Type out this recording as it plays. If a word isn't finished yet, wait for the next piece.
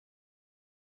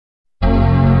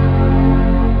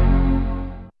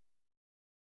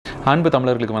அன்பு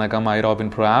தமிழர்களுக்கு வணக்கம்.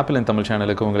 iRobinPro ஆப்பிள் இன் தமிழ்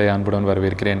சேனலுக்கு உங்களை அன்புடன்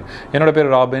வரவேற்கிறேன். என்னோட பேர்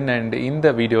ராபின் அண்ட் இந்த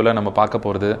வீடியோவில் நம்ம பார்க்க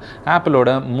போகிறது ஆப்பிளோட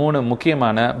 3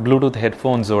 முக்கியமான ப்ளூடூத்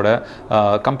ஹெட்ஃபோன்ஸோட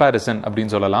கம்பேரிசன்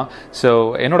அப்படின்னு சொல்லலாம். ஸோ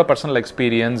என்னோட பர்சனல்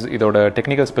எக்ஸ்பீரியன்ஸ், இதோட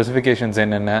டெக்னிக்கல் ஸ்பெசிஃபிகேஷன்ஸ்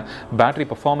என்னென்ன, பேட்டரி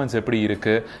பர்ஃபார்மன்ஸ் எப்படி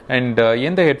இருக்குது அண்ட்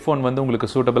எந்த ஹெட்ஃபோன் வந்து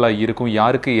உங்களுக்கு சூட்டபிளாக இருக்கும்,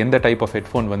 யாருக்கு எந்த டைப் ஆஃப்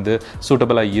ஹெட்ஃபோன் வந்து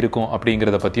சூட்டபிளாக இருக்கும்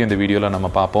அப்படிங்கிறத பற்றி இந்த வீடியோவில்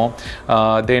நம்ம பார்ப்போம்.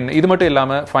 தென் இது மட்டும்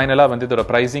இல்லாமல் ஃபைனலாக வந்து இதோட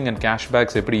ப்ரைஸிங் அண்ட்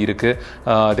கேஷ்பேக்ஸ் எப்படி இருக்குது,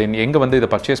 தென் எங்கே வந்து இதை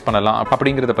பர்ச்சேஸ் பண்ணலாம்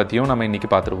அப்படிங்கிறத பற்றியும் நம்ம இன்றைக்கி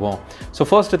பார்த்துருவோம். ஸோ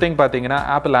ஃபர்ஸ்ட் திங் பார்த்தீங்கன்னா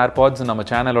ஆப்பிள் ஏர்பாட்ஸ். நம்ம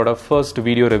சேனலோட ஃபர்ஸ்ட்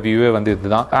வீடியோ ரிவ்யூவே வந்து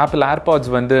இதுதான். ஆப்பிள் ஏர்பாட்ஸ்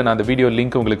வந்து நான் அந்த வீடியோ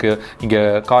லிங்க் உங்களுக்கு இங்கே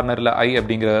கார்னரில்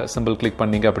அப்படிங்கிற சிம்பிள் கிளிக்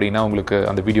பண்ணிங்க அப்படின்னா உங்களுக்கு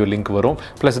அந்த வீடியோ லிங்க் வரும்.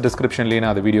 ப்ளஸ் டிஸ்கிரிப்ஷன்லேயே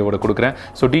நான் அந்த வீடியோவோட கொடுக்குறேன்.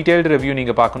 ஸோ டீட்டெயில்டு ரிவ்யூ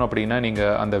நீங்கள் பார்க்கணும் அப்படின்னா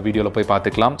நீங்கள் அந்த வீடியோவில் போய்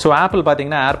பார்த்துக்கலாம். ஸோ ஆப்பிள்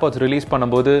பார்த்தீங்கன்னா ஏர்பாட்ஸ் ரிலீஸ்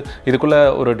பண்ணும்போது இதுக்குள்ளே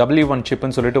ஒரு W1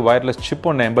 சிப்னு சொல்லிட்டு வயர்லெஸ் சிப்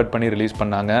ஒன்று எம்பெட் பண்ணி ரிலீஸ்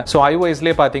பண்ணாங்க. ஸோ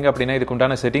iOSலேயே பார்த்தீங்க அப்படின்னா இதுக்கு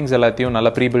உண்டான செட்டிங்ஸ் எல்லாத்தையும்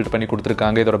நல்லா ப்ரீ பில்ட் பண்ணி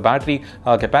கொடுத்துருக்காங்க. இதோட பேட்டரி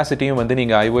கெப்பாசிட்டியும் வந்து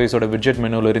நீங்கள் iOSோட விட்ஜெட்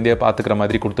மெனுவில் இருந்தே பார்த்துக்கிற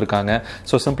மாதிரி கொடுத்துருக்காங்க.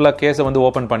 ஸோ சிம்பிளாக கேஸை வந்து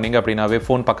ஓப்பன் பண்ணிங்க அப்படின்னாவே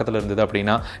ஃபோன் பக்கத்தில் இருந்தது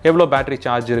அப்படின்னா எவ்வளோ பேட்டரி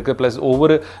சார்ஜ் இருக்குது, ப்ளஸ்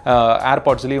ஒவ்வொரு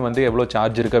ஏர்பாட்ஸ்லேயும் வந்து எவ்வளோ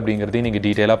சார்ஜ் இருக்குது அப்படிங்கிறதையும் நீங்கள்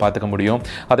டீட்டெயிலாக பார்த்துக்க முடியும்.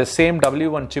 அதை சேம்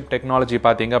W1 சிப் டெக்னாலஜி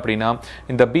பார்த்தீங்க அப்படின்னா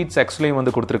இந்த பீட்ஸ் எக்ஸ்லையும்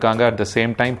வந்து கொடுத்துருக்காங்க. At the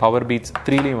same time PowerBeats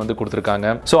 3லையும் வந்து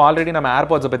கொடுத்துருக்காங்க. ஸோ ஆல்ரெடி நம்ம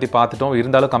ஏர்பாட்ஸை பற்றி பார்த்துட்டோம்.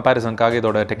 இருந்தாலும் கம்பேரிசனுக்காக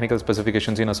இதோட டெக்னிக்கல்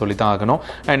ஸ்பெசிஃபிகேஷன்ஸையும் நான் சொல்லி தான் ஆகணும்.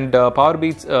 அண்ட்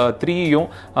PowerBeats 3யும்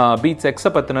பீட்ஸ்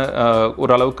எக்ஸை பற்றின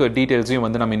ஓரளவுக்கு டீட்டெயில்ஸையும்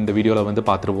வந்து நம்ம இந்த வீடியோவில் வந்து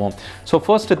பார்த்துருவோம். ஸோ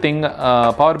ஃபர்ஸ்ட் திங்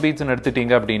PowerBeatsன்னு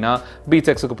எடுத்துட்டீங்க அப்படின்னா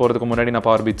பீட்ஸ் எக்ஸுக்கு போகிறதுக்கு முன்னாடி நான்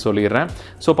PowerBeats சொல்லிடுறேன்.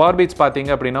 ஸோ PowerBeats பார்த்தீங்க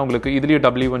அப்படின்னா உங்களுக்கு இதுலேயும்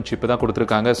W1 சிப் தான்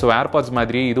கொடுத்துருக்காங்க. ஸோ ஏர்பாட்ஸ்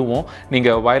மாதிரி இதுவும்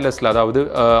நீங்கள் வயர்லெஸில், அதாவது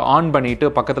ஆன் பண்ணிவிட்டு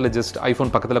பக்கத்தில் ஜஸ்ட்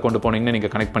ஐஃபோன் பக்கத்தில் கொண்டு போனீங்கன்னா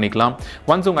நீங்கள் கனெக்ட் பண்ணிக்கலாம்.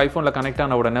 ஒன்ஸ் உங்கள் ஐஃபோனில் கனெக்ட்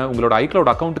ஆன உடனே உங்களோட iCloud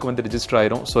அக்கௌண்ட்டுக்கு வந்து ரிஜிஸ்டர்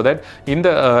ஆயிரும். ஸோ தட் இந்த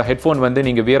ஹெட்ஃபோன் வந்து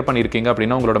நீங்கள் வியர் பண்ணியிருக்கீங்க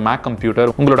அப்படின்னா உங்களோட மேக்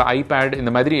கம்ப்யூட்டர், உங்களோட ஐபேட்,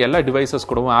 இந்த மாதிரி எல்லா டிவைசஸ்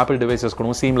கூடவும் ஆப்பிள் டிவைசஸ்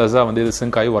கூடவும் சீம்லெஸ்ஸாக வந்து இது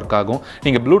சிங்க் ஆகி ஒர்க் ஆகும்.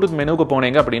 நீங்கள் ப்ளூடூத் மெனுக்கு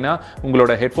போனீங்க அப்படின்னா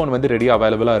உங்களோட ஹெட்ஃபோன் வந்து ரெடியாக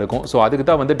அவைலபிளாக இருக்கும். ஸோ அதுக்கு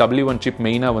தான் வந்து W1 சிப்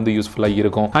மெயினாக வந்து யூஸ்ஃபுல்லாக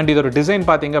இருக்கும். அண்ட் இதோட டிசைன்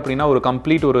பார்த்தீங்க அப்படின்னா ஒரு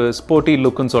கம்ப்ளீட் ஒரு ஸ்போர்ட்டி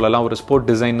லுக்குன்னு சொல்லலாம், ஒரு ஸ்போர்ட்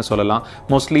டிசைன்னு சொல்லலாம்.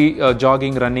 மோஸ்ட்லி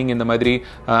ஜாகிங், ரன்னிங், இந்த மாதிரி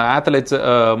ஆத்லெட்ஸ்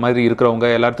மாதிரி இருக்கிறவங்க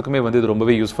எல்லாத்துக்குமே வந்து இது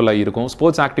ரொம்பவே யூஸ்ஃபுல்லாக இருக்கும்.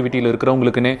 ஸ்போர்ட்ஸ் ஆக்டிவிட்டியில்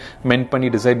இருக்கிறவங்களுக்குன்னே மென்ட் பண்ணி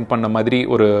டிசைன் பண்ண மாதிரி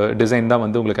ஒரு டிசைன் தான்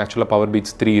வந்து உங்களுக்கு ஆக்சுவலாக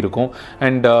PowerBeats 3 இருக்கும்.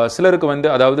 அண்ட் சிலருக்கு வந்து,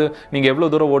 அதாவது நீங்கள் எவ்வளோ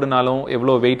தூரம் ஓடினாலும்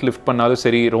எவ்வளோ வெயிட் லிஃப்ட் பண்ணாலும்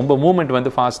சரி, ரொம்ப மூவ்மெண்ட்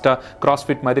வந்து ஃபாஸ்ட்டாக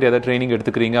கிராஸ்ஃபிட் மாதிரி ஏதாவது ட்ரைனிங்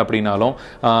எடுத்துக்கிறீங்க அப்படின்னாலும்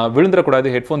விழுந்துடக்கூடாது,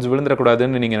 ஹெட்ஃபோன்ஸ்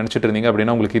விழுந்துடக்கூடாதுன்னு நீங்கள் நினச்சிட்டு இருந்தீங்க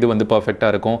அப்படின்னா உங்களுக்கு இது வந்து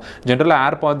பர்ஃபெக்டாக இருக்கும். ஜென்ரலாக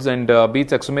ஏர்பாட்ஸ் அண்ட்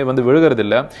பீட்ஸ் எக்ஸுமே வந்து விழுகிறது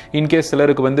இல்லை. இன்கேஸ்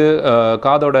சிலருக்கு வந்து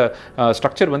காதோட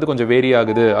ஸ்ட்ரக்சர் வந்து கொஞ்சம் வேரி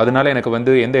ஆகுது, அதனால எனக்கு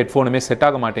வந்து எந்த ஹெட்ஃபோனுமே செட்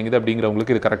ஆக மாட்டேங்குது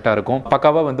அப்படிங்கிறவங்களுக்கு இது கரெக்டாக இருக்கும்.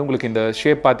 பக்காவாக வந்து உங்களுக்கு இந்த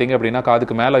ஷேப் பார்த்தீங்க அப்படின்னா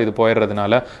காதுக்கு மேலே இது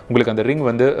போயிடுறதுனால உங்களுக்கு அந்த ரிங்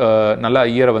வந்து நல்லா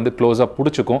இயரை வந்து க்ளோஸாக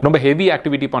பிடிச்சிக்கும். ரொம்ப ஹெவி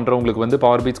ஆக்டிவிட்டி பண்ணுறவங்களுக்கு வந்து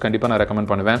PowerBeats கண்டிப்பாக நான் ரெக்கமெண்ட்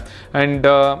பண்ணுவேன். அண்ட்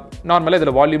நார்மலாக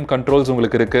இதில் வால்யூம் கண்ட்ரோல்ஸ்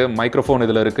உங்களுக்கு இருக்குது, மைக்ரோஃபோன்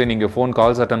இதில் இருக்குது, நீங்கள் ஃபோன்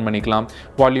கால்ஸ் அட்டன் பண்ணிக்கலாம்,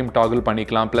 வால்யூம் டாகிள்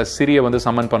பண்ணிக்கலாம். ப்ளஸ் சிரியை வந்து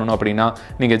சம்மன் பண்ணணும் அப்படின்னா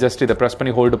நீங்கள் ஜஸ்ட் இதை ப்ரெஸ்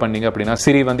பண்ணி ஹோல்டு பண்ணீங்க அப்படின்னா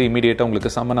சிரி வந்து இமீடியட்டாக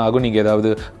உங்களுக்கு சம்மன் ஆகும். நீங்கள் ஏதாவது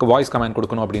வாய்ஸ் கமெண்ட்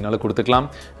கொடுக்கணும் அப்படின்னாலும் கொடுத்துக்கலாம்.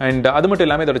 அண்ட் அது மட்டும்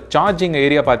இல்லாமல் இதோட சார்ஜிங்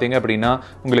ஏரியா பார்த்தீங்க அப்படின்னா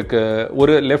உங்களுக்கு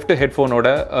ஒரு லெஃப்ட் ஹெட்ஃபோனோட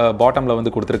பாட்டமில்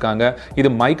வந்து கொடுத்துருக்காங்க. இது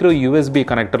மைக்ரோ USB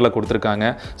கனெக்டரில் கொடுத்துருக்காங்க.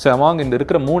 ஸோ அவாங் இந்த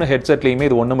இருக்கிற 3 ஹெட்செட்லையுமே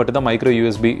இது ஒன்று மட்டும் தான் மைக்ரோ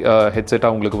USB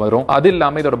ஹெட்செட்டாக உங்களுக்கு வரும். அது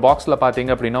இல்லாமல் இதோட பாக்ஸில்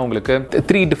பார்த்தீங்க அப்படின்னா உங்களுக்கு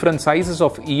 3 டிஃப்ரெண்ட் சைஸஸ்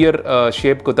ஆஃப் இயர்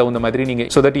ஷேப்க்கு தகுந்த மாதிரி நீங்கள்,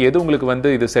 ஸோ தட் எது உங்களுக்கு வந்து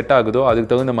இது செட் ஆகுதோ அதுக்கு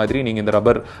தகுந்த மாதிரி நீங்கள் இந்த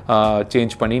ரப்பர்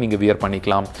சேஞ்ச் பண்ணி நீங்கள் வியர்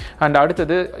பண்ணிக்கலாம். அண்ட்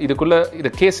அடுத்தது இதுக்குள்ளே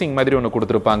இது கேசிங் மாதிரி ஒன்று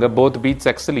கொடுத்துருப்பாங்க. போத் பீட்ஸ்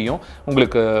எக்ஸ்லையும்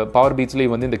உங்களுக்கு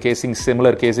PowerBeatsலையும் வந்து இந்த கேசிங்,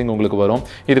 சிமிலர் கேசிங் உங்களுக்கு வரும்.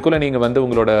 இதுக்குள்ளே நீங்கள் வந்து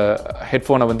உங்களோட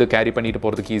ஹெட்ஃபோனை வந்து கேரி பண்ணிட்டு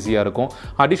போகிறதுக்கு ஈஸியாக இருக்கும்.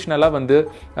 அடிஷ்னலாக வந்து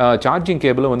சார்ஜிங்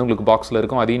கேபிளும் வந்து உங்களுக்கு பாக்ஸில்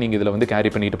இருக்கும், அதையும் நீங்கள் இதில் வந்து கேரி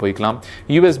பண்ணிட்டு போய்க்கலாம்.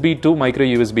 USB to micro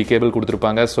USB cable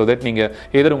கொடுத்துருப்பாங்க. ஸோ தட் நீங்கள்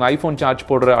எதிர் உங்கள் ஐஃபோன் சார்ஜ்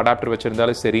போடுற அடாப்டர்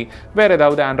வச்சிருந்தாலும் சரி, வேறு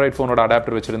ஏதாவது ஆண்ட்ராய்ட் ஃபோனோட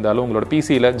அடாப்டர் வச்சிருந்தாலும் உங்களோட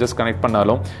பிசியில் ஜஸ்ட் கனெக்ட்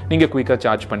பண்ணாலும் நீங்கள் குயிக்காக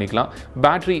சார்ஜ் பண்ணிக்கலாம்.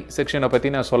 பேட்டரி செக்ஷனை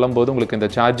பற்றி நான் சொல்லும் போது உங்களுக்கு இந்த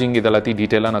சார்ஜிங் இதெல்லாத்தையும்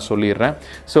டீட்டெயிலாக நான் சொல்லிடுறேன்.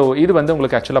 ஸோ இது வந்து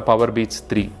உங்களுக்கு ஆக்சுவலாக PowerBeats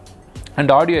 3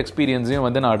 அண்ட் ஆடியோ எக்ஸ்பீரியன்ஸையும்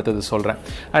வந்து நான் அடுத்தது சொல்கிறேன்.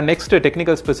 And next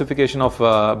technical specification of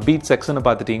beads எக்ஸ்ன்னு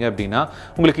பார்த்துட்டீங்க அப்படின்னா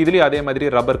உங்களுக்கு இதுலேயும் அதே மாதிரி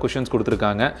ரப்பர் குஷன்ஸ்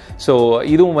கொடுத்துருக்காங்க. ஸோ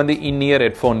இதுவும் வந்து இன்-இயர்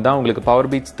ஹெட்ஃபோன் தான். உங்களுக்கு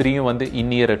PowerBeats 3யும் வந்து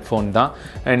இன்-இயர் ஹெட்ஃபோன் தான்.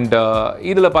 அண்ட்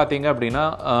இதில் பார்த்தீங்க அப்படின்னா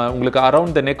உங்களுக்கு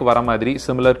அரவுண்ட் த நெக் வர மாதிரி,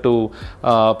 சிமிலர் டு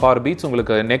PowerBeats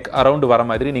உங்களுக்கு நெக் அரவுண்ட் வர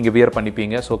மாதிரி நீங்கள் வியர்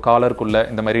பண்ணிப்பீங்க. ஸோ காலருக்குள்ளே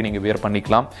இந்த மாதிரி நீங்கள் வியர்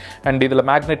பண்ணிக்கலாம். அண்ட் இதில்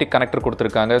மேக்னெட்டிக் கனெக்டர்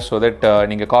கொடுத்துருக்காங்க. ஸோ தட்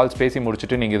நீங்கள் கால்ஸ் பேசி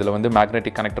முடிச்சுட்டு நீங்கள் இதில் வந்து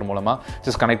மேக்னெட்டிக் கனெக்டர் மூலமாக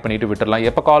ஜஸ்ட் கனெக்ட் பண்ணிட்டு விட்டுடலாம்.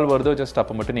 எப்போ கால் வருதோ ஜஸ்ட்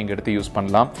அப்போ மட்டும் நீங்கள் எடுத்து யூஸ்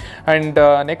பண்ணலாம். அண்ட்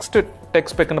நெக்ஸ்ட் டெக்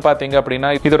ஸ்பெக்னு பார்த்தீங்க அப்படின்னா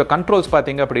இதோட கண்ட்ரோல்ஸ்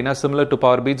பார்த்தீங்க அப்படின்னா சிமிலர் டு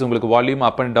PowerBeats. உங்களுக்கு வால்யூம்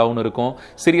அப் அண்ட் டவுன் இருக்கும்.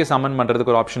 சிரியை சமன்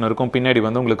பண்ணுறதுக்கு ஒரு ஆப்ஷன் இருக்கும். பின்னாடி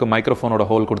வந்து உங்களுக்கு மைக்ரோஃபோனோட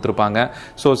ஹோல் கொடுத்துருப்பாங்க.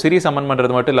 ஸோ சிரியை சமன்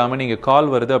பண்ணுறது மட்டும் இல்லாமல் நீங்கள் கால்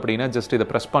வருது அப்படின்னா ஜஸ்ட் இதை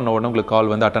ப்ரெஸ் பண்ண உடனே உங்களுக்கு கால்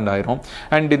வந்து அட்டெண்ட் ஆயிரும்.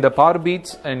 அண்ட் இந்த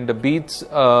PowerBeats and Beats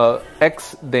X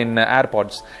then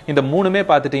Airpods இந்த மூணுமே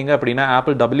பார்த்துட்டீங்க அப்படின்னா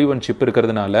ஆப்பிள் W1 சிப்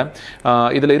இருக்கிறதுனால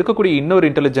இதில் இருக்கக்கூடிய இன்னொரு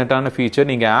இன்டெலிஜென்ட்டான ஃபீச்சர்,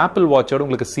 நீங்கள் ஆப்பிள் வாட்சோட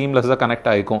உங்களுக்கு சீம்லெஸ்ஸாக கனெக்ட்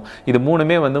ஆகிக்கும். இது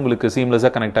மூணுமே வந்து உங்களுக்கு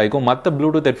சீம்லெஸ்ஸாக கனெக்ட் ஆகிக்கும். மற்ற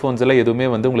ப்ளூடூத் ஹெட்ஃபோன்ஸில் எதுவுமே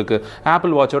வந்து உங்களுக்கு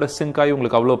ஆப்பிள் வாட்சோட சிங்க் ஆகி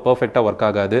உங்களுக்கு அவ்வளோ பர்ஃபெக்டாக ஒர்க்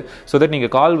ஆகாது. ஸோ தட்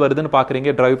நீங்கள் கால் வருதுன்னு பார்க்குறீங்க,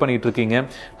 ட்ரைவ் பண்ணிட்டு இருக்கீங்க,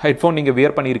 ஹெட்ஃபோன் நீங்கள்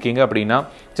வியர் பண்ணியிருக்கீங்க அப்படின்னா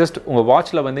ஜஸ்ட் உங்கள்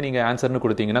வாட்சில் வந்து நீங்கள் ஆன்சர்னு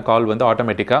கொடுத்தீங்கன்னா கால் வந்து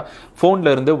ஆட்டோமேட்டிக்காக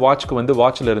ஃபோனில் இருந்து வாட்ச்க்கு வந்து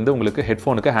வாட்சில் இருந்து உங்களுக்கு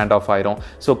ஹெட்ஃபோனுக்கு ஹேண்ட் ஆஃப் ஆயிரும்.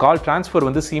 ஸோ கால் ட்ரான்ஸ்ஃபர்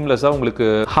வந்து சீம்லெஸ்ஸாக உங்களுக்கு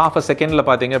ஹாஃப் அ செகண்டில்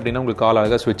பார்த்தீங்க அப்படின்னா உங்களுக்கு கால்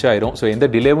அழகாக ஸ்விட்ச் ஆயிரும். ஸோ எந்த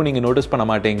டிலேவும் நீங்கள் நோட்டீஸ் பண்ண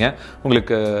மாட்டீங்க.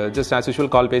 உங்களுக்கு ஜஸ்ட் ஆஸ்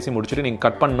யூஷுவல் கால் பேசி முடிச்சுட்டு நீங்கள்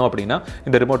கட் பண்ணணும் அப்படின்னா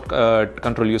இந்த ரிமோட்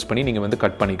கண்ட்ரோல் யூஸ் பண்ணி நீங்கள் வந்து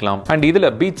கட் பண்ணிக்கலாம். அண்ட் இதில்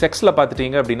Beats Xல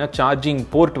பார்த்துட்டீங்க அப்படின்னா சார்ஜிங்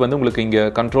போர்ட் வந்து உங்களுக்கு இங்கே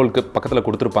கண்ட்ரோலுக்கு பக்கத்தில்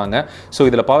கொடுத்துருப்பாங்க. ஸோ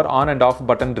இதில் power on and off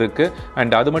button இருக்குது.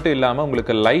 அண்ட் அது மட்டும் இல்லாமல்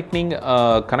உங்களுக்கு லைட்னிங்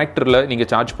கனெக்டரில் நீங்கள்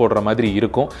சார்ஜ் போடுற மாதிரி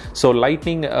இருக்கும். ஸோ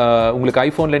லைட்னிங் உங்களுக்கு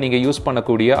ஐஃபோனில் நீங்கள் யூஸ்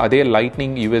பண்ணக்கூடிய அதே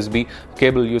லைட்னிங் USB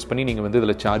கேபிள் யூஸ் பண்ணி நீங்கள் வந்து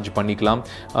இதில் சார்ஜ் பண்ணிக்கலாம்.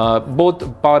 Both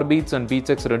PowerBeats and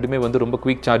Beats X ரெண்டுமே வந்து ரொம்ப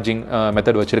குவிக் சார்ஜிங்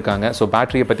மெத்தட் வச்சுருக்காங்க. ஸோ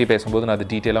பேட்டரியை பற்றி பேசும்போது நான் அது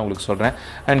டீட்டெயிலாக உங்களுக்கு சொல்கிறேன்.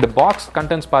 அண்ட் பாக்ஸ்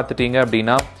கண்டென்ட்ஸ் பார்த்துட்டீங்க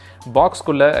அப்படின்னா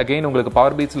பாக்ஸ்குள்ளே அகெயின் உங்களுக்கு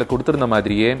PowerBeatsல கொடுத்துருந்த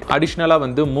மாதிரியே அடிஷ்னலாக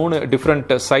வந்து 3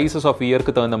 டிஃப்ரெண்ட் சைஸஸ் ஆஃப்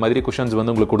இயருக்கு தகுந்த மாதிரி குஷன்ஸ்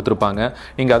வந்து உங்களுக்கு கொடுத்துருப்பாங்க.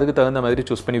 நீங்கள் அதுக்கு தகுந்த மாதிரி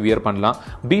சூஸ் பண்ணி வியர் பண்ணலாம்.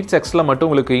 Beats Xல மட்டும்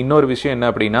உங்களுக்கு இன்னொரு விஷயம் என்ன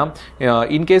அப்படின்னா,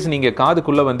 இன்கேஸ் நீங்கள்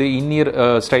காதுக்குள்ளே வந்து இன்இயர்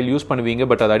ஸ்டைல் யூஸ் பண்ணுவீங்க,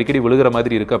 பட் அது அடிக்கடி விழுகிற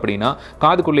மாதிரி இருக்குது அப்படின்னா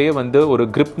காதுக்குள்ளேயே வந்து ஒரு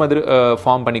கிரிப் மாதிரி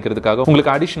ஃபார்ம் பண்ணிக்கிறதுக்காக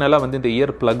உங்களுக்கு அடிஷ்னலாக வந்து இந்த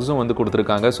இயர் பிளக்ஸும் வந்து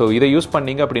கொடுத்துருக்காங்க. ஸோ இதை யூஸ்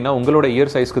பண்ணீங்க அப்படின்னா உங்களோட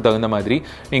இயர் சைஸ்க்கு தகுந்த மாதிரி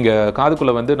நீங்கள்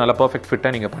காதுக்குள்ளே வந்து நல்லா பர்ஃபெக்ட்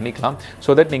ஃபிட்டாக நீங்கள் பண்ணிக்கலாம்.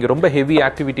 ஸோ தட் நீங்கள் ரொம்ப ஹெவி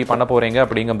ஆக்டிவிட்டி பண்ண போகிறீங்க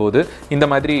அப்படிங்கும்போது இந்த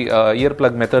மாதிரி இயர்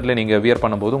பிளக் மெத்தடில் நீங்கள் வியர்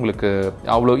பண்ணும்போது உங்களுக்கு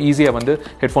அவ்வளோ ஈஸியாக வந்து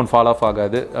ஹெட்ஃபோன் ஃபால் ஆஃப்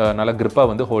ஆகாது. நல்லா கிரிப்பாக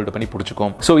வந்து ஹோல்டு பண்ணி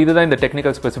பிடிச்சிக்கும். ஸோ இதுதான் இந்த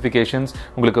டெக்னிக்கல் ஸ்பெசிஃபிகேஷன்ஸ்.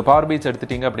 உங்களுக்கு PowerBeats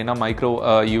எடுத்துட்டீங்க அப்படின்னா மைக்ரோ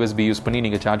USB யூஸ் பண்ணி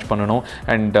நீங்கள் சார்ஜ் பண்ணணும்.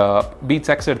 அண்ட் Beats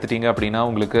X எடுத்துட்டீங்க அப்படின்னா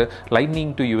உங்களுக்கு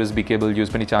lightning to USB cable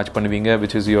use பண்ணி சார்ஜ் பண்ணுவீங்க,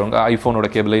 விச் இஸ் ஐஃபோனோட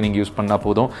கேபிளை நீங்கள் யூஸ் பண்ணால்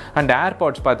போதும். அண்ட்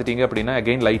Airpods பார்த்துட்டீங்க அப்படின்னா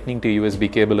again lightning to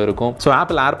USB cable இருக்கும். ஸோ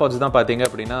ஆப்பிள் Airpods தான் பார்த்தீங்க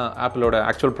அப்படின்னா ஆப்பிளோட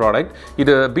ஆக்சுவல் ப்ராடக்ட்.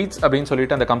 இது Beats அப்படின்னு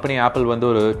சொல்லிட்டு அந்த கம்பெனி ஆப்பிள் வந்து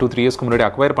ஒரு 2-3 இயர்ஸ்க்கு முன்னாடி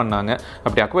அக்வயர் பண்ணாங்க.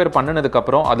 அப்படி அக்வயர்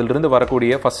பண்ணினதுக்கப்புறம் அதிலிருந்து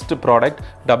வரக்கூடிய ஃபர்ஸ்ட் ப்ராடக்ட்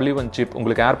W1 சிப்.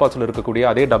 உங்களுக்கு ஏர்பாட்ஸில் இருக்கக்கூடிய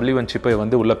அதே W1 சிப்பை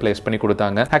வந்து உள்ள பிளேஸ் பண்ணி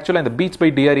கொடுத்தாங்க. ஆக்சுவலாக இந்த Beats by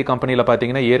DRE கம்பெனியில்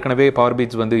பார்த்தீங்கன்னா ஏற்கனவே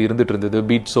PowerBeats வந்து இருந்துட்டு இருந்தது,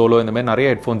 Beats Solo இந்த மாதிரி நிறைய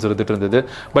ஹெட்ஃபோன்ஸ் இருந்துட்டு இருந்தது.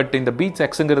 பட் இந்த Beats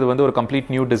Xங்கிறது வந்து ஒரு கம்ப்ளீட்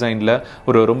நியூ டிசைனில்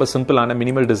ஒரு ரொம்ப சிம்பிளான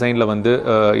மினிமல் டிசைனில் வந்து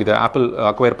இதை ஆப்பிள்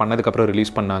அக்வயர் பண்ணதுக்கப்புறம்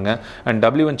ரிலீஸ் பண்ணாங்க. அண்ட்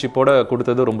W1 சிப்போட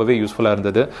கொடுத்தது ரொம்பவே யூஸ்ஃபுல்லாக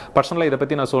இருந்தது. பர்சனலாக இதை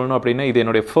பற்றி நான் சொல்லணும் அப்படின்னா இது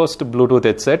என்னுடைய ஃபர்ஸ்ட் ப்ளூடூத்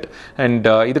ஹெட்செட். அண்ட்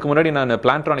இதுக்கு முன்னாடி நான்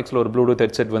பிளான்ட்ரானிக்ஸில் ஒரு ப்ளூடூத்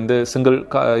ஹெட்செட் வந்து சிங்கிள்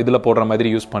இதில் போடுற மாதிரி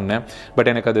யூஸ் பண்ணேன். பட்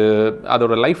எனக்கு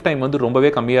அதோட லைஃப் டைம் வந்து ரொம்பவே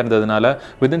கம்மியாக இருந்ததுனால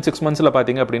வித்தின் 6 months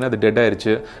பார்த்தீங்க அப்படின்னா அது டெட்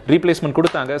ஆயிடுச்சு. ரீப்ளேஸ்மெண்ட்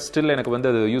கொடுத்தாங்க, ஸ்டில் எனக்கு வந்து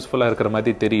அது யூஸ்ஃபுல்லாக இருக்கிற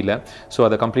மாதிரி தெரியல. ஸோ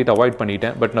அதை கம்ப்ளீட் அவாய்ட்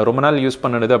பண்ணிட்டேன். பட் நான் ரொம்ப நாள் யூஸ்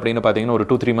பண்ணது அப்படின்னு பார்த்தீங்கன்னா ஒரு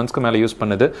 2-3 monthsக்கு மேலே யூஸ்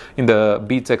பண்ணது இந்த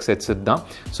Beats X ஹெட்செட் தான்.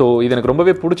 ஸோ இது எனக்கு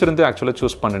ரொம்பவே பிடிச்சிருந்து ஆக்சுவலாக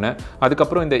சூஸ் பண்ணினேன்.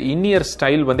 அதுக்கப்புறம் இந்த இன்இயர்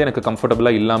ஸ்டைல் வந்து எனக்கு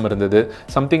கம்ஃபர்டபுளாக இல்லாமல் இருந்தது.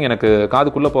 சம்திங் எனக்கு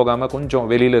காதுக்குள்ளே போகாமல் கொஞ்சம்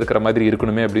வெளியில் இருக்கிற மாதிரி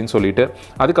இருக்கணுமே அப்படின்னு சொல்லிட்டு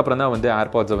அதுக்கப்புறம் தான் வந்து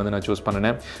ஏர்பாட்ஸை வந்து நான் சூஸ்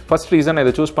பண்ணினேன். ஃபர்ஸ்ட் ரீசன்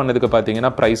இதை சூஸ் பண்ணதுக்கு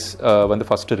பார்த்தீங்கன்னா ப்ரைஸ் வந்து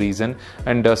ஃபர்ஸ்ட் ரீசன்.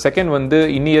 அண்ட் செகண்ட் வந்து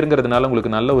இன்இயருங்கிறதுனால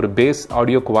உங்களுக்கு நல்ல ஒரு பேஸ்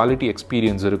ஆடியோ குவாலிட்டி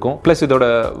எக்ஸ்பீரியன்ஸ் இருக்கும். ப்ளஸ் இதோட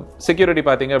செக்யூரிட்டி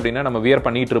பார்த்தீங்க அப்படின்னா நம்ம வியர்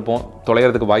பண்ணிட்டு இருப்போம்,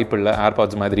 தொலைகிறதுக்கு வாய்ப்பு இல்லை.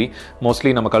 ஏர்பாட்ஸ் மாதிரி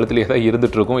மோஸ்ட்லி நம்ம கழுத்துலேயே தான்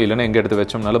இருந்துட்டு இருக்கும், இல்லைன்னா எங்கே எடுத்து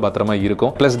வச்சோம்னாலும் பத்திரமா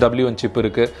இருக்கும். ப்ளஸ் W1 சிப்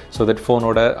இருக்குது. ஸோ தட்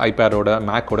ஃபோனோட ஐபேடோட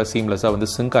மேக்கோட சீம்லெஸ்ஸாக வந்து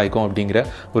சிங்க் ஆகிக்கும் அப்படிங்கிற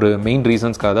ஒரு மெயின்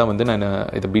ரீசன்ஸ்க்காக தான் வந்து நான்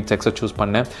இதை Beats X சூஸ்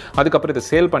பண்ணேன். அதுக்கப்புறம் இதை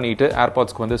சேல் பண்ணிவிட்டு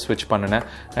ஏர்பாட்ஸ்க்கு வந்து ஸ்விட்ச் பண்ணினேன்.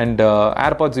 அண்ட்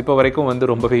ஏர்பாட்ஸ் இப்போ வரைக்கும் வந்து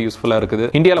ரொம்பவே யூஸ்ஃபுல்லாக இருக்குது.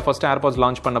 இந்தியாவில் ஃபர்ஸ்ட் ஏர்பாட்ஸ்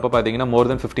லான்ச் பண்ணப்போ பார்த்தீங்கன்னா more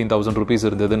than 15,000 rupees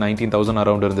இருந்தது, 19,000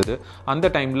 அரௌண்ட் இருந்தது. அந்த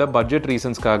டைமில் பட்ஜெட்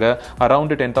ரீசன்ஸ்க்காக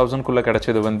அரௌண்ட் 10,000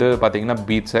 கிடைச்சது வந்து பார்த்தீங்கன்னா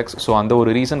Beats X. ஸோ அந்த ஒரு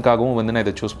ரீசனுக்காகவும் வந்து நான்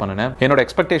இதை சூஸ் பண்ணினேன். என்னோட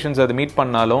எக்ஸ்பெக்டேஷன்ஸ் அது மீட்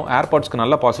பண்ணாலும் ஏர்பாட்ஸ்க்கு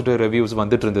நல்ல பாசிட்டிவ் ரிவ்யூஸ்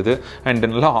வந்துட்டு இருந்தது. அண்ட்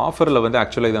நல்ல ஆஃபரில் வந்து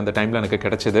ஆக்சுவலாக இது அந்த டைமில் எனக்கு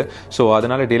கிடைச்சது. ஸோ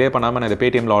அதனால் டிலே பண்ணாமல் நான் இதை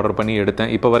பேடிஎம்ல ஆர்டர் பண்ணி எடுத்தேன்.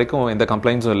 இப்போ வரைக்கும் எந்த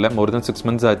கம்ப்ளைண்ட்ஸும் இல்லை. more than 6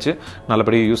 months ஆச்சு,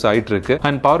 நல்லபடியாக யூஸ் ஆகிட்டு இருக்கு.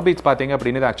 அண்ட் PowerBeats பார்த்தீங்க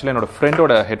அப்படின்னு ஆக்சுவலாக என்னோட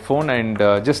ஃப்ரெண்டோட ஹெட்ஃபோன். அண்ட்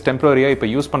ஜஸ்ட் டெம்பரரியாக இப்போ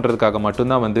யூஸ் பண்ணுறதுக்காக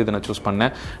மட்டும்தான் வந்து இதை நான் சூஸ்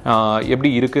பண்ணேன். எப்படி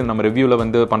இருக்குது நம்ம ரிவ்யூவில்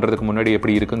வந்து பண்ணுறதுக்கு முன்னாடி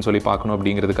எப்படி இருக்குன்னு சொல்லி பார்க்கணும்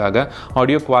அப்படிங்கிறதுக்காக.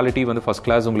 ஆடியோ குவாலிட்டி வந்து ஃபர்ஸ்ட்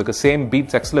கிளாஸ். உங்களுக்கு சேம்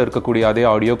Beats Xல இருக்கக்கூடிய அதே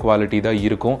ஆடியோ குவாலிட்டி தான்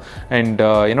இருக்கும். அண்ட்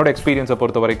என்னோட எக்ஸ்பீரியன்ஸை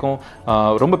பொறுத்த வரைக்கும்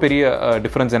ரொம்ப பெரிய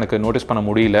டிஃப்ரென்ஸ் எனக்கு நோட்டீஸ் பண்ண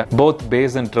முடியல. போத்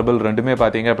பேஸ் அண்ட் ட்ரிபிள் ரெண்டுமே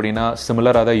பார்த்தீங்க அப்படின்னா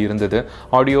சிமிலராக தான் இருந்தது.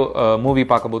 ஆடியோ மூவி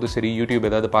பார்க்கும்போது சரி, யூடியூப்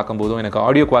ஏதாவது பார்க்கும்போதும் எனக்கு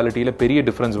ஆடியோ குவாலிட்டியில் பெரிய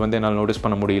டிஃப்ரென்ஸ் வந்து என்னால் நோட்டீஸ்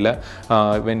பண்ண முடியல.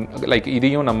 லைக்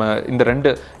இதையும் நம்ம இந்த இந்த ரெண்டு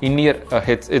இன்னியர்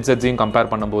ஹெட்செட்ஸையும் கம்பேர்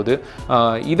பண்ணும்போது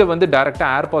இதை வந்து டேரெக்டாக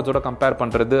ஏர்பாட்ஸோட கம்பேர்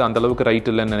பண்ணுறது அந்தளவுக்கு ரைட்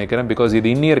இல்லைன்னு நினைக்கிறேன். பிகாஸ் இது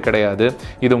இன்னியர் கிடையாது,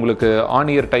 இது உங்களுக்கு ஆன்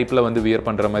இயர் டைப்பில் வந்து வியர்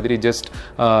பண்ணுற மாதிரி ஜஸ்ட்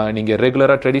நீங்கள்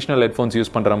ரெகுலராக ட்ரெடிஷ்னல் ஹெட்ஃபோன்ஸ்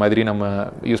யூஸ் பண்ணுற மாதிரி நம்ம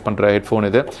யூஸ் பண்ணுற ஹெட்ஃபோன்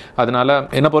இது. அதனால்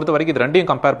என்னை பொறுத்த வரைக்கும் இது ரெண்டையும்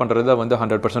கம்பேர் பண்ணுறது வந்து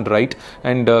 100% right.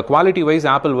 And quality wise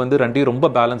apple வந்து ரெண்டையும்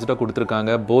ரொம்ப பேலன்ஸ்டாக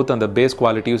கொடுத்துருக்காங்க. போத் அந்த பேஸ்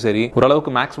குவாலிட்டியும் சரி,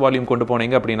 ஓரளவுக்கு மேக்ஸ் வால்யூம் கொண்டு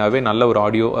போனீங்க அப்படின்னாவே நல்ல ஒரு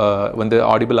ஆடியோ வந்து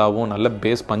ஆடிபிள் ஆகும், நல்ல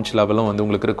பேஸ் பஞ்ச் லெவலும் வந்து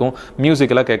உங்களுக்கு இருக்கும்.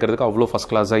 மியூசிக்கெல்லாம் கேட்கறதுக்கு அவ்வளோ ஃபஸ்ட்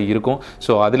கிளாஸாக இருக்கும்.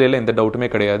 ஸோ அதில் எல்லாம் எந்த டவுட்டுமே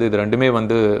கிடையாது. இது ரெண்டுமே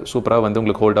வந்து சூப்பராக வந்து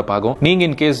உங்களுக்கு ஹோல்ட் அப் ஆகும். நீங்கள்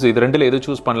இன் கேஸ் இது ரெண்டில் எது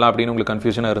சூஸ் பண்ணலாம் அப்படின்னு உங்களுக்கு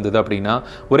கன்ஃபியூஷனாக இருந்தது அப்படின்னா,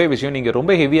 ஒரே விஷயம், நீங்கள்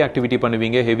ரொம்ப ஹெவி ஆக்டிவிட்டி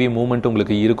பண்ணுவீங்க, ஹெவி மூவ்மெண்ட்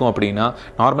உங்களுக்கு இருக்கும் அப்படின்னா,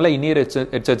 நார்மலாக இன்னியர்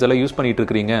ஹெட்செட்ஸ் எல்லாம் யூஸ் பண்ணிட்டு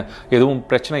இருக்கிறீங்க, எதுவும்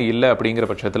பிரச்சனை இல்லை அப்படிங்கிற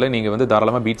பட்சத்தில் நீங்கள் வந்து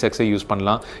தாராளமாக பீட்ஸ் எக்ஸை யூஸ்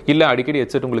பண்ணலாம். இல்லை அடிக்கடி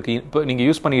ஹெட்செட் உங்களுக்கு இப்போ நீங்கள்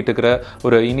யூஸ் பண்ணிட்டு இருக்கிற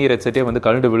ஒரு இன்னியர் ஹெட்செட்டே வந்து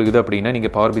கழுண்டு விழுகுது அப்படின்னா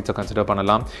நீங்கள் பவர் பீட்ஸை கன்சிடர்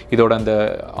பண்ணலாம். இதோட அந்த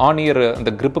ஆன் இயர் அந்த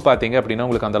கிரிப் பார்த்தீங்க அப்படின்னா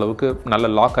உங்களுக்கு அந்த அளவுக்கு நல்ல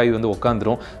லாக் ஆகி வந்து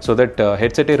உட்காந்துரும். ஸோ தட்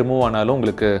ஹெட்செட்டே ரிமூவ் ஆனாலும்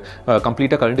உங்களுக்கு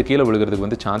கம்ப்ளீட்டாக கழுண்டு கீழே விழுகிறதுக்கு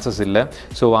வந்து சான்சஸ் இல்லை.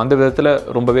 ஸோ அந்த விதத்தில்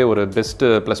ரொம்பவே ஒரு பெஸ்ட்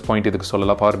ப்ளஸ் பாயிண்ட் இதுக்கு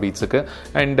சொல்லலாம் பவர் பீட்ஸுக்கு.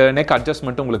 அண்ட் நெக்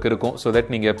அட்ஜஸ்ட்மெண்ட்டும் உங்களுக்கு இருக்கும். ஸோ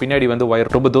தட் நீங்கள் பின்னாடி வந்து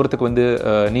ஒயர் ரொம்ப தூரத்துக்கு வந்து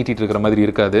நீட்டிட்டு இருக்கிற மாதிரி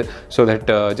இருக்காது. ஸோ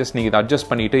தட் ஜஸ்ட் நீங்கள் இதை அட்ஜஸ்ட்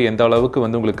பண்ணிட்டு எந்த அளவுக்கு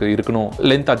வந்து உங்களுக்கு இருக்கணும்,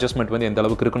 லென்த் அட்ஜஸ்ட்மெண்ட் வந்து எந்த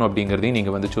அளவுக்கு இருக்கணும் அப்படிங்கிறதையும்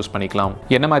நீங்கள் வந்து சூஸ் பண்ணிக்கலாம்.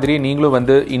 என்ன மாதிரி நீங்களும்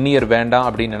வந்து இன்னியர் வேண்டாம்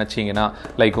அப்படின்னு நினச்சிங்கன்னா,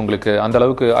 லைக் உங்களுக்கு அந்த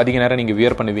அளவுக்கு அதிக நேரம் நீங்கள்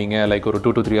வியர் பண்ணுவீங்க, லைக் ஒரு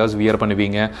 2 to 3 hours வியர்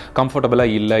பண்ணுவீங்க,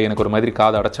 கம்ஃபர்டபுளாக இல்லை, எனக்கு ஒரு மாதிரி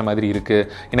காது அடைச்ச மாதிரி இருக்குது,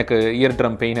 எனக்கு இயர்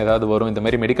ட்ரம் பெயின் ஏதாவது வரும், இந்த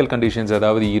மாதிரி மெடிக்கல் கண்டிஷன்ஸ்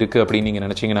ஏதாவது இருக்குது அப்படின்னு நீங்கள்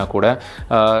நினச்சிங்கன்னா கூட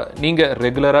நீங்கள்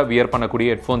ரெகுலராக வியர் பண்ணக்கூடிய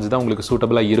ஹெட்ஃபோன்ஸ் தான் உங்களுக்கு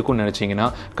சூட்டபுளாக இருக்கும்னு நினச்சிங்கன்னா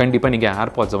கண்டிப்பாக நீங்கள்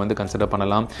ஏர்பாட்ஸை வந்து கன்சிடர்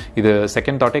பண்ணலாம். இது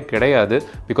செகண்ட் தாட்டே கிடையாது.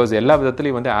 பிகாஸ் எல்லா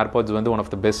விதத்துலையும் வந்து ஏர்பாட்ஸ் வந்து one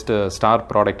of the best star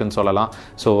ப்ராடக்ட்னு சொல்லலாம்.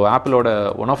 So ஆப்பிளோட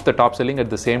one of the top selling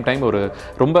at the same time ஒரு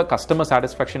ரொம்ப கஸ்டமர்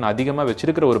சாட்டிஸ்ஃபேக்ஷன் அதிகமாக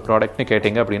வச்சிருக்கிற ஒரு ப்ராடக்ட்னு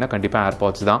கேட்டிங்க அப்படின்னா கண்டிப்பாக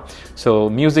ஏர்பாட்ஸ் தான். ஸோ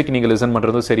மியூசிக் நீங்கள் லிசன்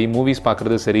பண்ணுறதும் சரி, மூவிஸ்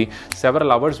பார்க்குறதும் சரி,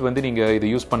 செவரல் ஹவர்ஸ் வந்து நீங்கள் இது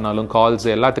யூஸ் பண்ணாலும் கால்ஸ்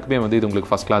எல்லாத்துக்குமே வந்து இது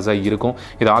உங்களுக்கு ஃபஸ்ட் கிளாஸாக இருக்கும்.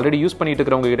 இது ஆல்ரெடி யூஸ் பண்ணிட்டு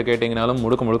இருக்கிறவங்க கிட்ட கேட்டிங்கனாலும்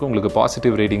முழுக்க முழுக்க உங்களுக்கு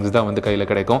பாசிட்டிவ் ரேட்டிங்ஸ் தான் வந்து கையில்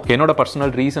கிடைக்கும். என்னோட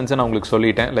பர்சனல் ரீசன்ஸை நான் உங்களுக்கு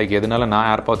சொல்லிட்டேன். லைக் எதனால நான்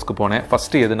ஏர்பாட்ஸ்க்கு போனேன்,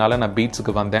 ஃபஸ்ட்டு எதனால நான்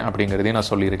பீட்ஸுக்கு வந்தேன் அப்படிங்கிறதையும் நான்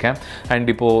சொல்லியிருக்கேன். அண்ட்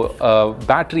இப்போது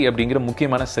பேட்ரி அப்படிங்கிற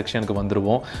முக்கியமான செக்ஷனுக்கு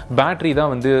வந்துடுவோம். பேட்ரி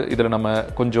தான் வந்து இதில் நம்ம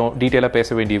கொஞ்சம் டீட்டெயிலாக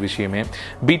பேச வேண்டிய விஷயமே.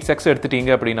 பீட்ஸ் எக்ஸ் எடுத்துட்டீங்க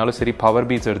அப்படின்னாலும் சரி, பவர்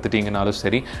பீட்ஸ் எடுத்துட்டீங்கனாலும்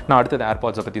சரி, நான் அடுத்தது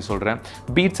ஏர்பாட்ஸை பற்றி சொல்கிறேன்.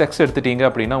 பீட்ஸ் எக்ஸ் எடுத்துட்டீங்க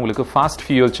அப்படின்னா உங்களுக்கு ஃபாஸ்ட்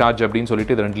ஃபியூல் சார்ஜ் அப்படின்னு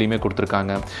சொல்லிட்டு இது ரெண்டுலையுமே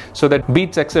கொடுத்துருக்காங்க. ஸோ தட்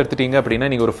பீட்ஸ் எக்ஸ் எடுத்துட்டீங்க அப்படின்னா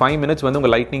நீங்கள் ஒரு 5 minutes வந்து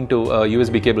உங்கள் lightning to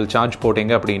USB cable charge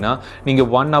போட்டீங்க அப்படின்னா நீங்கள்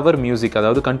 1 hour மியூசிக்,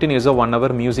 அதாவது கண்டினியூஸாக 1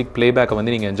 hour மியூசிக் பிளேபேக்கை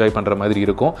வந்து நீங்கள் என்ஜாய் பண்ணுற மாதிரி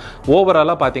இருக்கும்.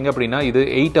 ஓவராலாக பார்த்தீங்க அப்படின்னா இது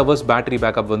 8 hours பேட்டரி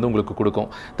பேக்கப் வந்து உங்களுக்கு கொடுக்கும்.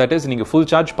 தட் இஸ் நீங்கள் ஃபுல்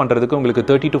சார்ஜ் பண்ணுறதுக்கு உங்களுக்கு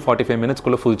 30 to 45 minutes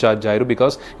ஃபுல் சார்ஜ் ஆயிரும்.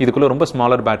 பிகாஸ் இதுக்குள்ளே ரொம்ப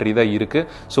ஸ்மாலர் பேட்டரி தான் இருக்குது.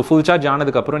 ஸோ ஃபுல் சார்ஜ்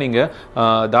ஆனதுக்கப்புறம்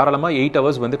நீங்கள் தாராளமாக 8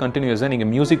 hours வந்து கண்டினியூஸாக நீங்கள்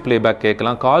மியூசிக் பிளேபேக்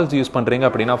கேட்கலாம். கால்ஸ் யூஸ் பண்ணுறீங்க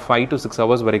அப்படின்னா 5 to 6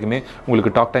 hours வரைக்குமே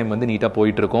உங்களுக்கு டாக் டைம் வந்து நீட்டாக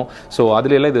போயிட்டு இருக்கும். ஸோ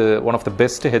அதுல எல்லாம் இது ஒன் ஆஃப் த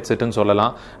பெஸ்ட் ஹெட்செட்னு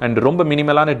சொல்லலாம். அண்ட் ரொம்ப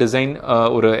மினிமலான டிசைன்,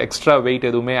 ஒரு எக்ஸ்ட்ரா வெயிட்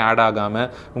எதுவுமே ஆட் ஆகாமல்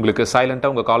உங்களுக்கு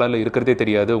சைலண்ட்டாக உங்கள் காலரில் இருக்கிறதே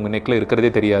தெரியாது, உங்கள் நெக்கில்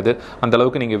இருக்கிறதே தெரியாது. அந்த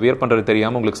அளவுக்கு நீங்கள் வியர் பண்ணுறது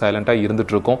தெரியாமல் உங்களுக்கு சைலண்ட்டாக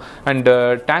இருந்துட்டு இருக்கும். அண்ட்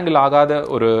டேங்கிள் ஆகாத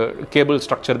ஒரு கேபிள்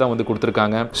ஸ்ட்ரக்சர் தான் வந்து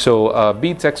கொடுத்துருக்காங்க. ஸோ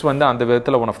பீட்ஸ் எக்ஸ் வந்து அந்த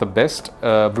விதத்தில் one of the best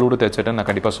Bluetooth ஹெட்செட்னு நான்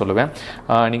கண்டிப்பாக சொல்லுவேன்.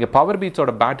 நீங்கள் பவர்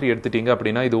பீட்ஸோட பேட்டரி எடுத்துட்டீங்க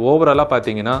அப்படின்னா இது ஓவராலாக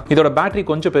பார்த்தீங்கன்னா இதோட பேட்டரி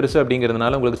கொஞ்சம் பெருசு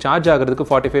அப்படிங்கிறதுனால உங்களுக்கு சார்ஜ் ஆகிறதுக்கு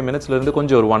 45 minutesலேருந்து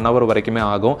கொஞ்சம் ஒரு 1 hour வரைக்குமே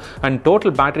ஆகும். அண்ட்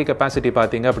டோட்டல் பேட்டரி கெப்பாசிட்டி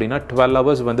பார்த்தீங்க அப்படின்னா 12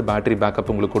 hours வந்து பேட்டரி பேக்கப்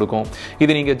உங்களுக்கு கொடுக்கும்.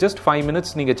 இது நீங்கள் ஜஸ்ட் 5 minutes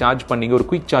நீங்கள் சார்ஜ் பண்ணீங்க, ஒரு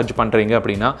குயிக் சார்ஜ் பண்ணுறீங்க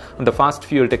அப்படின்னா அந்த ஃபாஸ்ட்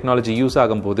ஃபியூல் டெக்னாலஜி யூஸ்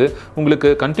ஆகும்போது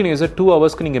உங்களுக்கு கண்டினியூஸாக 2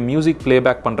 hours நீங்கள் மியூசிக்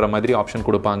பிளேபேக் பண்ணுற மாதிரி ஆப்ஷன்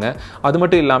கொடுப்பாங்க. அது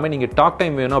மட்டும் இல்லாமல் நீங்கள் டாக்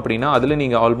டைம் வேணும் அப்படின்னா அதில்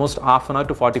நீங்கள் ஆல்மோஸ்ட் ½ hour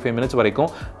to 45 minutes வரைக்கும்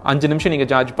 5 நிமிஷம் நீங்கள்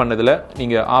சார்ஜ் பண்ணதில்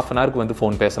நீங்கள் ½ hour வந்து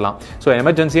ஃபோன் பேசலாம். ஸோ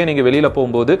எமர்ஜென்சியாக நீங்கள் வெளியில்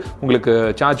போகும்போது உங்களுக்கு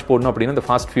சார்ஜ் போடணும் அப்படின்னா இந்த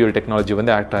ஃபாஸ்ட் ஃபியூல் டெக்னாலஜி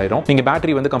வந்து ஆக்ட் ஆயிரும். நீங்கள்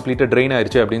பேட்டரி வந்து கம்ப்ளீட்டாக ட்ரெயின்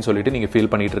ஆயிடுச்சு அப்படின்னு சொல்லிட்டு நீங்கள் ஃபீல்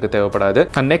பண்ணிட்டு இருக்க தேவைப்படாது.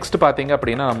 அண்ட் நெக்ஸ்ட் பார்த்தீங்க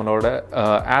அப்படின்னா நம்மளோட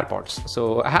ஏர்பாட்ஸ். ஸோ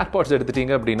ஏர்பாட்ஸ்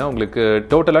எடுத்துட்டீங்க அப்படின்னா உங்களுக்கு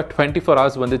டோட்டலாக 24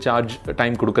 hours வந்து சார்ஜ்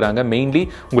டைம் கொடுக்குறாங்க. மெயின்லி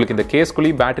உங்களுக்கு இந்த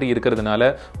கேஸ்குள்ளேயும் பேட்டரி இருக்கிறதுனால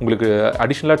உங்களுக்கு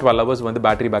அடிஷனலாக 12 hours வந்து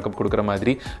பேட்டரி பேக்கப் கொடுக்குற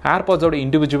மாதிரி ஏர்பாட்ஸோட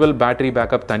இண்டிவிஜுவல் பேட்டரி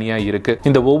பேக்கப் தனியாக இருக்குது.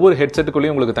 இந்த ஒவ்வொரு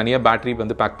ஹெட்செட்டுக்குள்ளேயும் உங்களுக்கு தனியாக பேட்டரி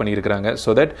வந்து பேக் பண்ணியிருக்காங்க. ஸோ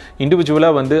தட்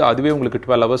இண்டிவிஜுவலாக வந்து அதுவே உங்களுக்கு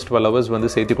 12 hours வந்து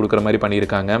சேர்த்து கொடுக்குற மாதிரி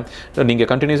பண்ணியிருக்காங்க. நீங்கள்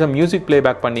கண்டினியூஸாக மியூசிக் பிளே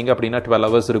பேக் பண்ணீங்க அப்படின்னா 12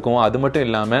 hours இருக்கும். அது மட்டும்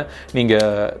இல்லாமல்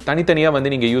நீங்கள் தனித்தனியாக வந்து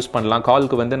நீங்கள் யூஸ் பண்ணலாம்.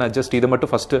 காலுக்கு வந்து நான் ஜஸ்ட் இதை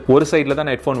மட்டும் ஃபஸ்ட்டு ஒரு சைடில் தான்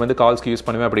நான் ஹெட்ஃபோன் வந்து கால்ஸ்க்கு யூஸ்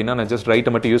பண்ணுவேன் அப்படின்னா நான் ஜஸ்ட்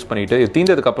ரைட்டை மட்டும் யூஸ் பண்ணிவிட்டு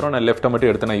தீர்ந்ததுக்கப்புறம் நான் லெஃப்ட்டை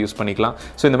மட்டும் எடுத்து நான் யூஸ் பண்ணிக்கலாம்.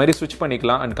 ஸோ இந்த மாதிரி ஸ்விட்ச்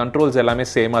பண்ணிக்கலாம். அண்ட் கண்ட்ரோல்ஸ் எல்லாமே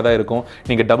சேமாக தான் இருக்கும்.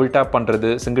 நீங்கள் டபுள் டேப்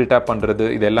பண்ணுறது, சிங்கிள் டேப் பண்ணுறது,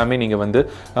 இது எல்லாமே நீங்கள் வந்து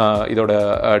இதோட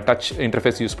டச்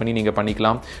இன்டர்ஃபேஸ் யூஸ் பண்ணி நீங்கள்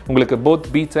பண்ணிக்கலாம். உங்களுக்கு both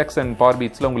beads X and power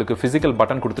பீட்ஸில் உங்களுக்கு ஃபிசிக்கல்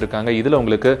பட்டன் கொடுத்துருக்காங்க. இதில்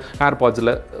உங்களுக்கு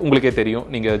ஏர்பாட்ஸில் உங்களுக்கே தெரியும்,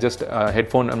 நீங்கள் ஜஸ்ட்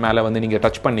ஹெட்ஃபோன் மேலே வந்து நீங்கள்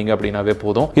டச் பண்ணீங்க அப்படின்னாவே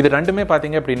போதும். இது ரெண்டுமே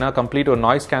பார்த்தீங்க அப்படின்னா கம்ப்ளீட் ஒரு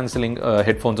நாய்ஸ் கேன்சலிங்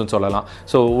ஹெட்ஃபோன்ஸ்னு சொல்லலாம். சொல்லலாம்.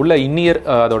 ஸோ உள்ள இன்னியர்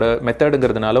அதோட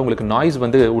மெத்தடுங்கிறதுனால உங்களுக்கு நாய்ஸ்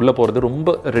வந்து உள்ளே போகிறது ரொம்ப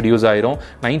ரெடியூஸ் ஆயிரும்.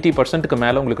 90%க்கு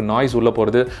மேலே உங்களுக்கு நாய்ஸ் உள்ளே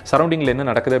போகிறது, சரௌண்டிங்கில் என்ன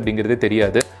நடக்குது அப்படிங்கிறதே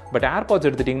தெரியாது. பட் ஏர்பாட்ஸ்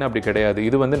எடுத்துட்டிங்கன்னா அப்படி கிடையாது.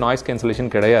 இது வந்து நாய்ஸ் கேன்சலேஷன்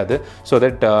கிடையாது. ஸோ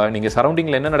தட் நீங்கள்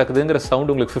சரௌண்டிங்கில் என்ன நடக்குதுங்கிற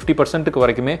சவுண்ட் உங்களுக்கு 50%க்கு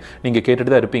வரைக்குமே நீங்கள்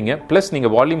கேட்டுட்டு தான் இருப்பீங்க. ப்ளஸ்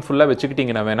நீங்கள் வால்யூம் ஃபுல்லாக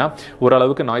வச்சுக்கிட்டிங்கன்னா வேணால்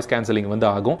ஓரளவுக்கு நாய்ஸ் கேன்சலிங் வந்து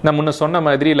ஆகும். நான் முன்ன சொன்ன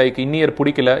மாதிரி லைக் இன்னியர்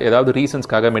பிடிக்கல, ஏதாவது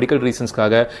ரீசன்ஸ்க்காக, மெடிக்கல்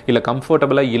ரீசன்ஸ்க்காக, இல்லை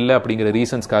கம்ஃபர்டபுளாக இல்லை அப்படிங்கிற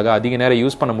ரீசன்ஸ்க்காக அதிக நேரம்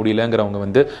யூஸ் பண்ண முடியலங்கிறவங்க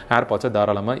வந்து ஏர்பாட்ஸை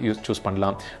தாராளமாக சூஸ்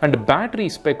பண்ணலாம். அண்ட் பேட்டரி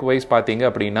ஸ்பெக் வைஸ் பார்த்தீங்க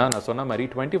அப்படின்னா நான் சொன்ன மாதிரி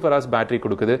 24 hours பேட்டரி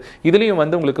கொடுக்குது. இதுலேயும்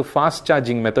வந்து உங்களுக்கு ஃபாஸ்ட்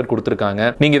சார்ஜிங் மெத்தட் கொடுத்துருக்காங்க.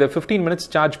 நீங்கள் இதை 15 minutes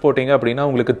சார்ஜ் போட்டீங்க அப்படின்னா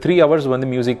உங்களுக்கு 3 hours வந்து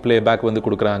மியூசிக் பிளேபேக் வந்து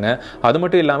கொடுக்குறாங்க. அது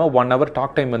மட்டும் இல்லாமல் 1 hour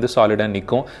டாக் டைம் வந்து சாலிடாக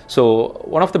நிற்கும். So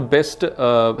one of the best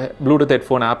Bluetooth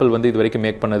headphone apple வந்து இது வரைக்கும்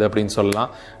மேக் பண்ணது அப்படின்னு சொல்லலாம்.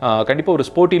 கண்டிப்பாக ஒரு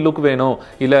ஸ்போர்ட்டி லுக் வேணும்,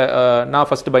 இல்லை நான்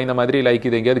ஃபஸ்ட்டு பயந்த மாதிரி லைக்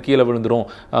இது எங்கேயாவது கீழே விழுந்துரும்,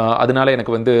 அதனால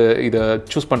எனக்கு வந்து இதை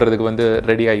சூஸ் பண்ணுறதுக்கு வந்து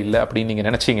ரெடியாக இல்லை அப்படின்னு நீங்கள்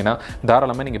நினச்சிங்கன்னா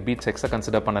தாராளமாக நீங்கள் பீட்ஸ் எக்ஸை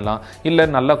கன்சிடர் பண்ணலாம். இல்லை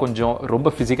நல்லா கொஞ்சம் ரொம்ப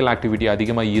ஃபிசிக்கல் ஆக்டிவிட்டி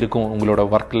அதிகமாக இருக்கும் உங்களோட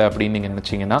ஒர்க்கில் அப்படின்னு நீங்கள்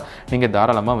நினச்சிங்கன்னா நீங்கள்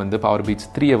தாராளமாக வந்து PowerBeats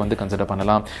 3 வந்து கன்சிடர்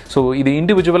பண்ணலாம். ஸோ இது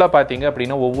இண்டிவிஜுவலாக பார்த்தீங்க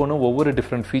அப்படின்னா ஒவ்வொன்றும் ஒவ்வொரு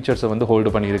டிஃப்ரெண்ட் ஃபீச்சர்ஸை வந்து ஹோல்டு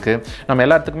பண்ணியிருக்கு. நம்ம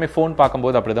எல்லாத்துக்குமே ஃபோன்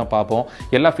பார்க்கும்போது அப்படி தான் பார்ப்போம்.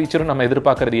 எல்லா ஃபீச்சரும் நம்ம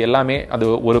எதிர்பார்க்குறது எல்லாமே அது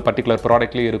ஒரு பர்டிகுலர்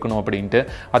ப்ராடக்ட்லேயே இருக்கணும் அப்படின்ட்டு.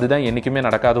 அதுதான் என்றைக்குமே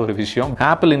நடக்காத ஒரு விஷயம்.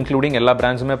 ஆப்பிள் இன்க்ளூடிங் எல்லா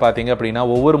பிராண்ட்ஸுமே பார்த்தீங்க அப்படின்னா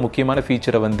ஒவ்வொரு முக்கியமான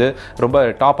ஃபீச்சரை வந்து ரொம்ப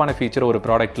டாப்பான ஃபீச்சரை ஒரு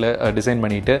ப்ராடக்ட்டில் டிசைன்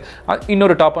பண்ணிவிட்டு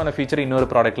இன்னொரு டாப்பான ஃபீச்சர் இன்னொரு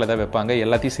ப்ராடக்ட்டில் தான் வைப்பாங்க.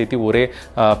 எல்லாத்தையும் சேர்த்து ஒரே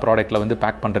ப்ராடக்ட்டில் வந்து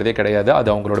பேக் பண்ணுறதே கிடையாது. அது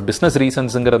அவங்களோட பிஸ்னஸ்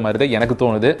ரீசன்ஸுங்கிற மாதிரி தான் எனக்கு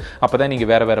தோணுது. அப்போ தான் நீங்கள்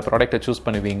வேறு வேறு ப்ராடக்ட்டை சூஸ்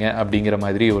பண்ணுவீங்க அப்படிங்கிற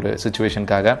மாதிரி ஒரு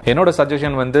சிச்சுவேஷனுக்காக என்னோட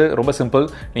சஜஷன் வந்து ரொம்ப சிம்பிள்.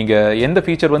 நீங்கள் எந்த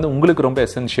ஃபீச்சர் வந்து உங்களுக்கு ரொம்ப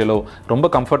எசென்ஷியலோ, ரொம்ப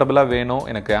கம்ஃபர்டபுளாக வேணும்,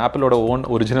 எனக்கு ஆப்பிளோட ஓன்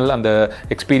ஒரிஜினல் அந்த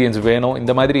எக்ஸ்பீரியன்ஸ் வேணும்,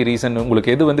 இந்த மாதிரி ரீசன்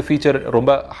உங்களுக்கு எது வந்து ஃபீச்சர்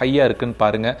ரொம்ப ஹையாக இருக்குன்னு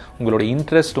பாருங்கள். உங்களோட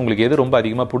இன்ட்ரெஸ்ட் உங்களுக்கு எது ரொம்ப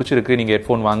அதிகமாக பிடிச்சிருக்கு நீங்கள்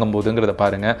ஹெட்ஃபோன் வாங்கும் போதுங்கிறத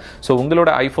பாருங்கள். ஸோ உங்களோட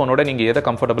ஐஃபோனோட நீங்கள் எதை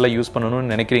கம்ஃபர்டபுளாக யூஸ்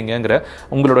பண்ணணும்னு நினைக்கிறீங்கிற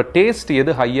உங்களோட டேஸ்ட்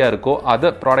எது ஹையாக இருக்கோ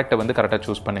அதை ப்ராடக்ட்டை வந்து கரெக்டாக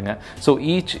சூஸ் பண்ணுங்கள். ஸோ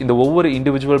இந்த ஒவ்வொரு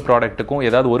இண்டிவிஜுவல் ப்ராடக்ட்டுக்கும்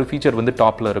ஏதாவது ஒரு ஃபீச்சர் வந்து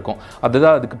டாப்பில் இருக்கும்,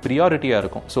 அதுதான் அதுக்கு ப்ரியாரிட்டியாக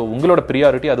இருக்கும். ஸோ உங்களோட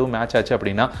ப்ரியாரிட்டி அதுவும் மேட்ச் ஆச்சு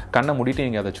அப்படின்னா கண்ணை மூடிட்டு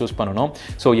நீங்கள் அதை சூஸ் பண்ணணும்.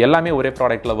 ஸோ எல்லாமே ஒரே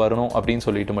ப்ராடக்ட்டில் வரணும் அப்படின்னு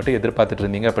சொல்லிட்டு மட்டும் எதிர்பார்த்துட்டு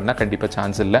இருந்தீங்க அப்படின்னா கண்டிப்பாக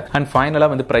சான்ஸ் இல்லை. அண்ட் ஃபைனலாக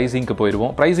வந்து ப்ரைஸிங்க்கு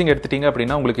போயிடுவோம். ப்ரைஸிங் எடுத்துட்டீங்க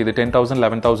அப்படின்னா உங்களுக்கு இது 10,000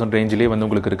 11,000 ரேஞ்சிலே வந்து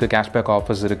உங்களுக்கு இருக்குது. கேஷ்பேக்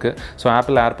ஆஃபர்ஸ் இருக்குது. ஸோ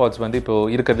ஆப்பிள் ஏர்பாட்ஸ் வந்து இப்போ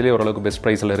இருக்கிறதுலே ஓரளவுக்கு பெஸ்ட்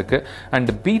ப்ரைஸில் இருக்குது.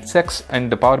 And beads X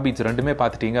and PowerBeats ரெண்டுமே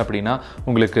பார்த்துட்டீங்க அப்படின்னா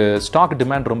உங்களுக்கு ஸ்டாக்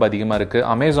டிமாண்ட் ரொம்ப அதிகமாக இருக்குது.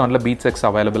 அமேசானில் பீட்ஸ் எக்ஸ்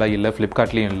அவைலபிளாக இல்லை,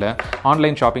 ஃப்ளிப்கார்ட்லேயும் இல்லை.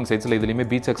 ஆன்லைன் ஷாப்பிங் சைட்ஸில் இதுலேயுமே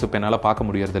பீட்ஸ் எக்ஸ் இப்போ என்னால் பார்க்க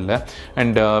முடியறதில்லை.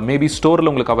 அண்ட் மேபி ஸ்டோரில்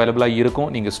உங்களுக்கு அவைலபிளாக இருக்கும்.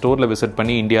 நீங்கள் ஸ்டோரில் விசிட்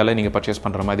பண்ணி இந்தியாவில் நீங்கள் பர்ச்சேஸ்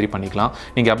பண்ணுற மாதிரி பண்ணிக்கலாம்.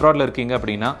 நீங்கள் அப்ராடில் இருக்கீங்க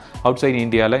அப்படின்னா அவுட் சைட்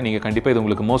இந்தியாவில் நீங்கள் கண்டிப்பாக இது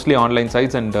உங்களுக்கு மோஸ்ட்லி ஆன்லைன்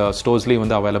சைட்ஸ் அண்ட் ஸ்டோர்ஸ்லேயும்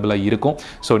வந்து அவைலபிளாக இருக்கும்.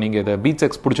 ஸோ நீங்கள் இதை பீட்ஸ்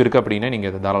எக்ஸ் பிடிச்சிருக்கு அப்படின்னா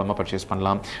நீங்கள் இதை தாராளமாக பர்ச்சேஸ்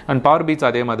பண்ணலாம். அண்ட் PowerBeats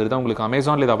அதே மாதிரி தான் உங்களுக்கு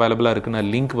அமேசானில் இது அவைலபிளாக இருக்குன்னு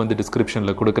லிங்க் வந்து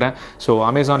டிஸ்கிரிப்ஷனில் கொடுக்குறேன். ஸோ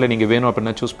அமேசானில் நீங்கள் வேணும்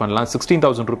அப்படின்னா சூஸ் பண்ணலாம்.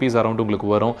 16,000 rupees அரௌண்ட் உங்களுக்கு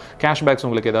வரும். கேஷ்பேக்ஸ்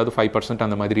உங்களுக்கு ஏதாவது 5%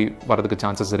 அந்த மாதிரி வரதுக்கு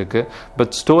சான்சஸ் இருக்குது.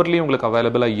 பட் ஸ்டோர்லேயும் உங்களுக்கு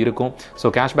அவைலபிளாக இருக்கும். ஸோ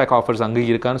கேஷ்பேக் ஆஃபர்ஸ் அங்கே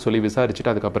இருக்கான்னு சொல்லி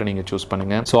விசாரிச்சுட்டு அதுக்கப்புறம் நீங்கள் சூஸ்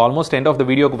பண்ணுங்கள். So almost end of the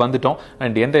வீடியோக்கு வந்துட்டோம்.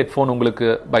 அண்ட் எந்த ஹெட்ஃபோன் உங்களுக்கு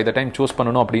பை த டைம் சூஸ்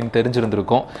பண்ணணும் அப்படின்னு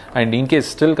தெரிஞ்சிருந்திருக்கும். அண்ட் இன்கேஸ்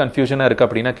ஸ்டில் கன்ஃபியூஷனாக இருக்குது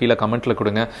அப்படின்னா கீழே கமெண்ட்டில்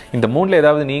கொடுங்க. இந்த மூணில்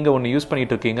ஏதாவது நீங்கள் ஒன்று யூஸ்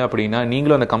பண்ணிட்டு இருக்கீங்க அப்படின்னா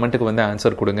நீங்களும் அந்த கமெண்ட்டுக்கு வந்து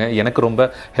ஆன்சர் கொடுங்க. எனக்கு ரொம்ப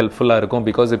ஹெல்ப்ஃபுல்லாக இருக்கும்.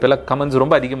 பிகாஸ் இப்போல்லாம் கமெண்ட்ஸ்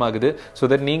ரொம்ப அதிகமாகுது. ஸோ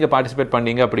தட் நீங்கள் பார்ட்டிசிபேட்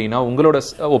பண்ணீங்க அப்படின்னா உங்களோட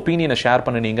ஒப்பீனியனை ஷேர்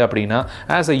பண்ணினீங்க அப்படின்னா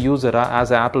as a யூசராக,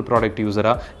 as a apple product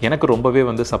யூசராக எனக்கு ரொம்பவே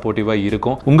வந்து சப்போர்ட்டிவாக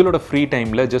இருக்கும். உங்களோட ஃப்ரீ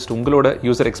டைமில் ஜஸ்ட் உங்களோட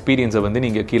யூசர் எக்ஸ்பீரியன்ஸை வந்து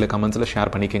நீங்கள் கீழே கமெண்ட்ஸில்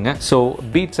ஷேர் பண்ணிக்கோங்க. So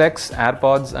beads X,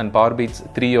 AirPods and PowerBeats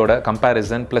 3யோட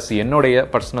comparison plus என்னுடைய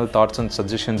பர்சனல் தாட்ஸ் அண்ட்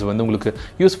சஜஷன்ஸ் வந்து உங்களுக்கு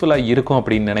யூஸ்ஃபுல்லாக இருக்கும்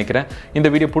அப்படின்னு நினைக்கிறேன். இந்த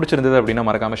வீடியோ பிடிச்சிருந்தது அப்படின்னா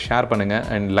மறக்காமல் ஷேர் பண்ணுங்கள்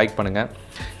அண்ட் லைக் பண்ணுங்கள்.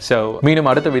 ஸோ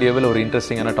மீண்டும் அடுத்த வீடியோவில் ஒரு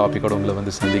இன்ட்ரெஸ்டிங்கான டாப்பிக்கோடு உங்களை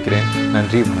வந்து சந்திக்கிறேன்.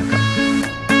 நன்றி, வணக்கம்.